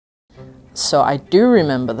So I do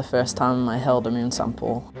remember the first time I held a moon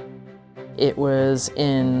sample. It was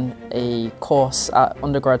in a course at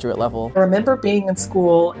undergraduate level. I remember being in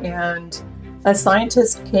school and a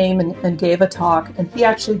scientist came and gave a talk, and he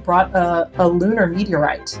actually brought a lunar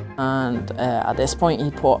meteorite. And at this point he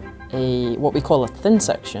put what we call a thin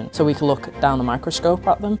section, so we could look down the microscope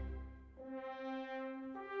at them.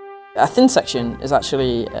 A thin section is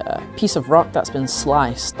actually a piece of rock that's been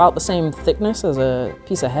sliced, about the same thickness as a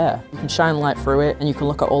piece of hair. You can shine light through it and you can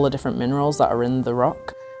look at all the different minerals that are in the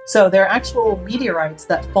rock. So they're actual meteorites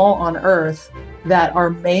that fall on Earth that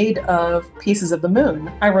are made of pieces of the moon.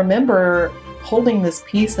 I remember holding this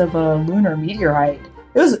piece of a lunar meteorite.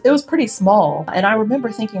 It was pretty small, and I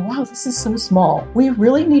remember thinking, wow, this is so small. We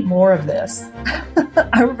really need more of this.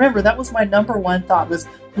 I remember that was my number one thought, was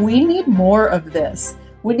we need more of this.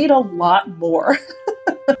 We need a lot more.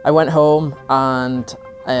 I went home and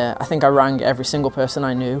I think I rang every single person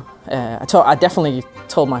I knew. I definitely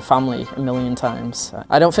told my family a million times.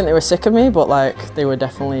 I don't think they were sick of me, but like they were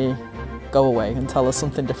definitely go away and tell us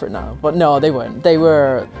something different now. But no, they weren't. They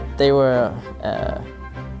were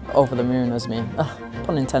over the moon as me.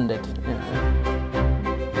 Pun intended. You know.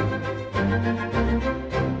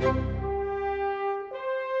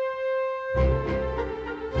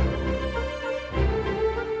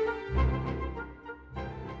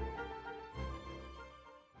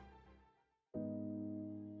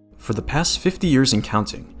 For the past 50 years and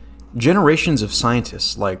counting, generations of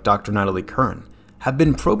scientists like Dr. Natalie Curran have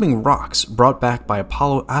been probing rocks brought back by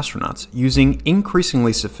Apollo astronauts using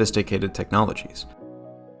increasingly sophisticated technologies.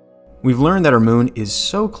 We've learned that our moon is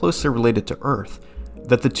so closely related to Earth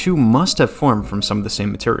that the two must have formed from some of the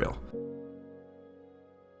same material.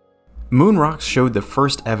 Moon rocks showed the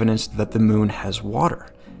first evidence that the moon has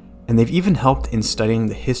water, and they've even helped in studying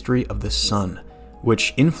the history of the sun,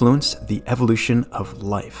 which influenced the evolution of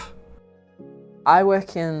life. I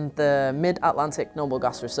work in the Mid-Atlantic Noble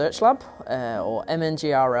Gas Research Lab, or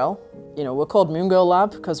MNGRL. You know, we're called Moon Girl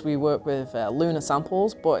Lab because we work with lunar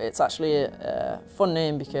samples, but it's actually a fun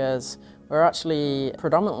name because we're actually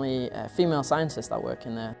predominantly female scientists that work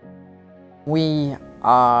in there. We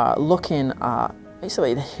are looking at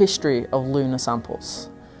basically the history of lunar samples,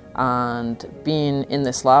 and being in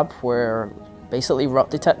this lab, we're basically rock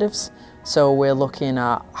detectives. So we're looking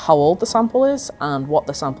at how old the sample is and what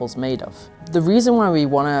the sample's made of. The reason why we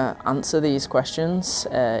want to answer these questions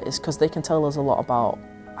is because they can tell us a lot about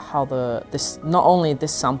how not only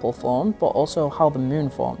this sample formed, but also how the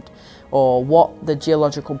moon formed, or what the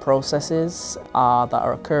geological processes are that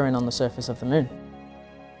are occurring on the surface of the moon.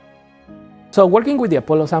 So working with the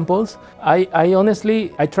Apollo samples, I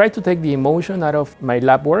honestly try to take the emotion out of my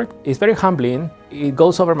lab work. It's very humbling. It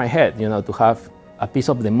goes over my head, you know, to have a piece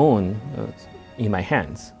of the moon in my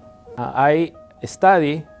hands. I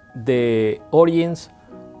study the origins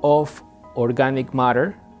of organic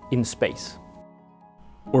matter in space.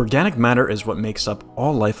 Organic matter is what makes up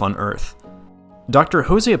all life on Earth. Dr.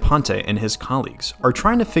 Jose Aponte and his colleagues are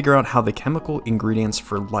trying to figure out how the chemical ingredients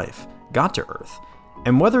for life got to Earth,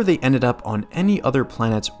 and whether they ended up on any other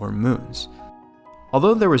planets or moons.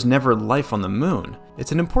 Although there was never life on the moon,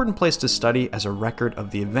 it's an important place to study as a record of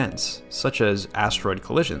the events, such as asteroid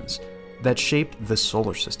collisions, that shaped the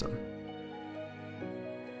solar system.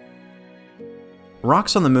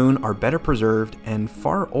 Rocks on the moon are better preserved and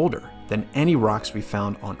far older than any rocks we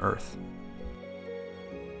found on Earth.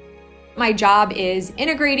 My job is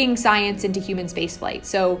integrating science into human spaceflight.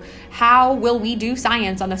 So how will we do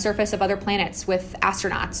science on the surface of other planets with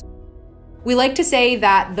astronauts? We like to say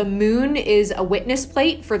that the moon is a witness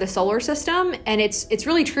plate for the solar system, and it's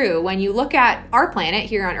really true. When you look at our planet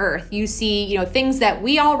here on Earth, you see, you know, things that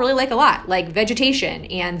we all really like a lot, like vegetation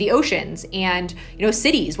and the oceans and, you know,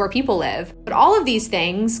 cities where people live. But all of these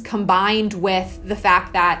things combined with the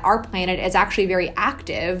fact that our planet is actually very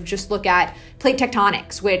active. Just look at plate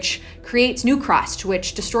tectonics, which creates new crust,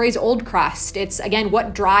 which destroys old crust. It's, again,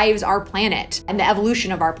 what drives our planet and the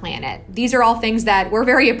evolution of our planet. These are all things that we're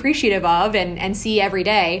very appreciative of and see every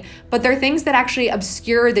day, but they're things that actually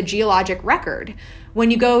obscure the geologic record. When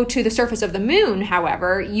you go to the surface of the moon,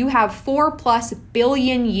 however, you have 4+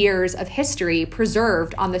 billion years of history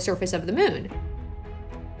preserved on the surface of the moon.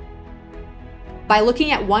 By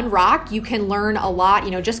looking at one rock, you can learn a lot,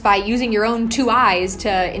 you know, just by using your own two eyes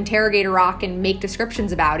to interrogate a rock and make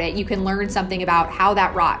descriptions about it. You can learn something about how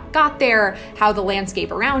that rock got there, how the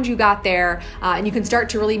landscape around you got there, and you can start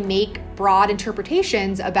to really make broad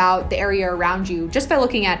interpretations about the area around you just by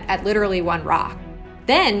looking at literally one rock.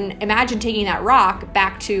 Then imagine taking that rock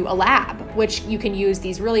back to a lab which you can use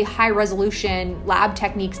these really high-resolution lab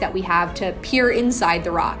techniques that we have to peer inside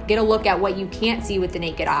the rock, get a look at what you can't see with the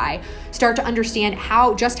naked eye, start to understand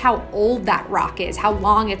just how old that rock is, how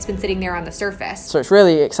long it's been sitting there on the surface. So it's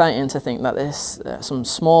really exciting to think that this some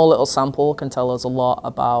small little sample can tell us a lot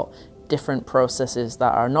about different processes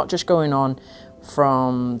that are not just going on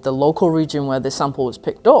from the local region where this sample was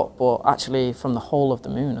picked up, but actually from the whole of the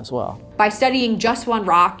moon as well. By studying just one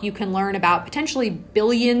rock, you can learn about potentially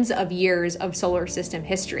billions of years of solar system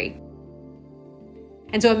history.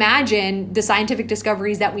 And so imagine the scientific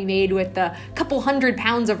discoveries that we made with the couple 100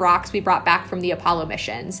 pounds of rocks we brought back from the Apollo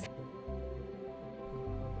missions.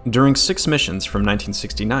 During 6 missions from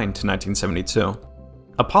 1969 to 1972,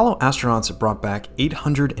 Apollo astronauts brought back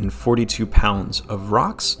 842 pounds of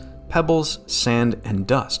rocks, pebbles, sand, and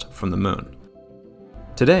dust from the moon.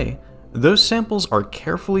 Today, those samples are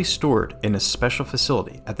carefully stored in a special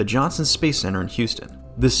facility at the Johnson Space Center in Houston.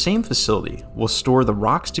 The same facility will store the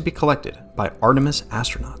rocks to be collected by Artemis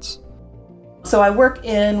astronauts. So I work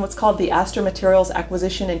in what's called the Astromaterials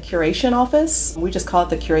Acquisition and Curation Office. We just call it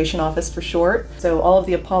the Curation Office for short. So all of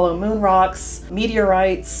the Apollo moon rocks,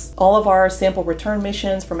 meteorites, all of our sample return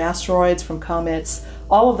missions from asteroids, from comets,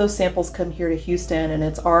 all of those samples come here to Houston, and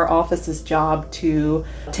it's our office's job to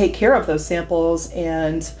take care of those samples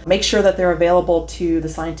and make sure that they're available to the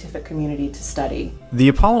scientific community to study. The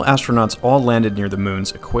Apollo astronauts all landed near the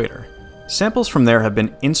moon's equator. Samples from there have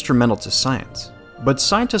been instrumental to science, but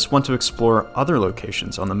scientists want to explore other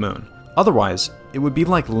locations on the moon. Otherwise, it would be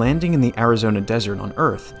like landing in the Arizona desert on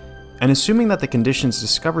Earth, and assuming that the conditions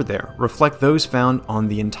discovered there reflect those found on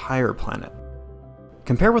the entire planet.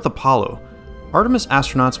 Compared with Apollo, Artemis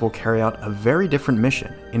astronauts will carry out a very different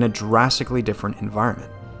mission in a drastically different environment.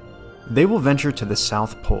 They will venture to the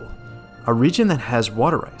South Pole, a region that has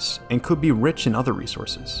water ice and could be rich in other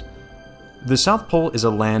resources. The South Pole is a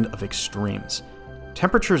land of extremes.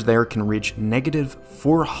 Temperatures there can reach negative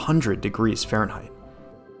 400 degrees Fahrenheit.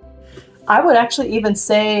 I would actually even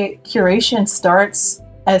say curation starts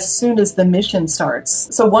as soon as the mission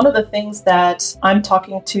starts. So one of the things that I'm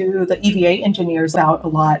talking to the EVA engineers about a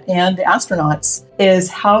lot and the astronauts is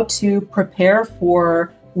how to prepare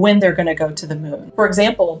for when they're going to go to the moon. For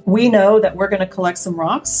example, we know that we're going to collect some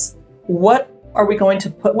rocks. What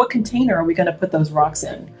container are we going to put those rocks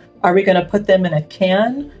in? Are we going to put them in a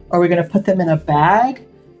can? Are we going to put them in a bag?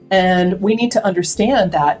 And we need to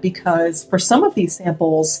understand that, because for some of these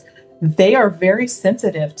samples, they are very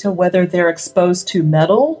sensitive to whether they're exposed to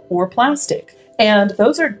metal or plastic. And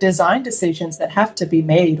those are design decisions that have to be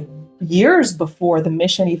made years before the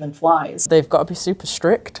mission even flies. They've got to be super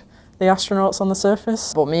strict, the astronauts on the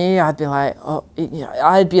surface. But me, I'd be like,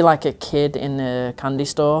 I'd be like a kid in a candy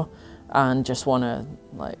store and just want to,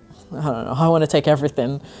 like, I don't know, I want to take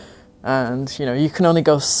everything. And, you know, you can only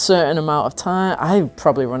go a certain amount of time. I'd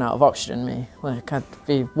probably run out of oxygen, me. Like, I'd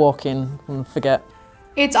be walking and forget.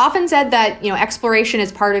 It's often said that, exploration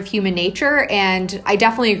is part of human nature, and I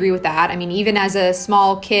definitely agree with that. I mean, even as a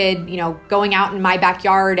small kid, going out in my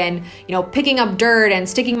backyard and, picking up dirt and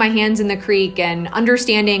sticking my hands in the creek and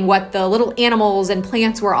understanding what the little animals and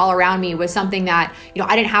plants were all around me was something that,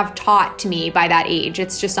 I didn't have taught to me by that age.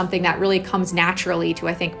 It's just something that really comes naturally to,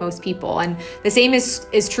 I think, most people. And the same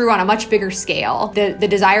is true on a much bigger scale. The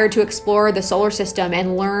desire to explore the solar system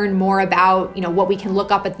and learn more about, what we can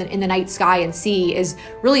look up in the night sky and see is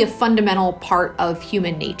really a fundamental part of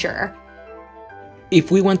human nature. If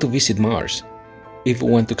we want to visit Mars, if we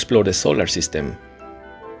want to explore the solar system,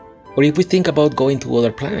 or if we think about going to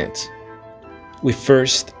other planets, we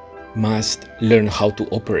first must learn how to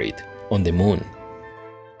operate on the moon.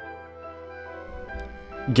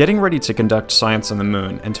 Getting ready to conduct science on the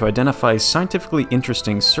moon and to identify scientifically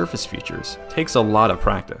interesting surface features takes a lot of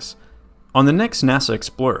practice. On the next NASA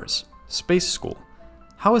Explorers, Space School,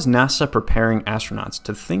 how is NASA preparing astronauts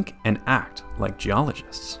to think and act like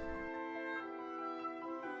geologists?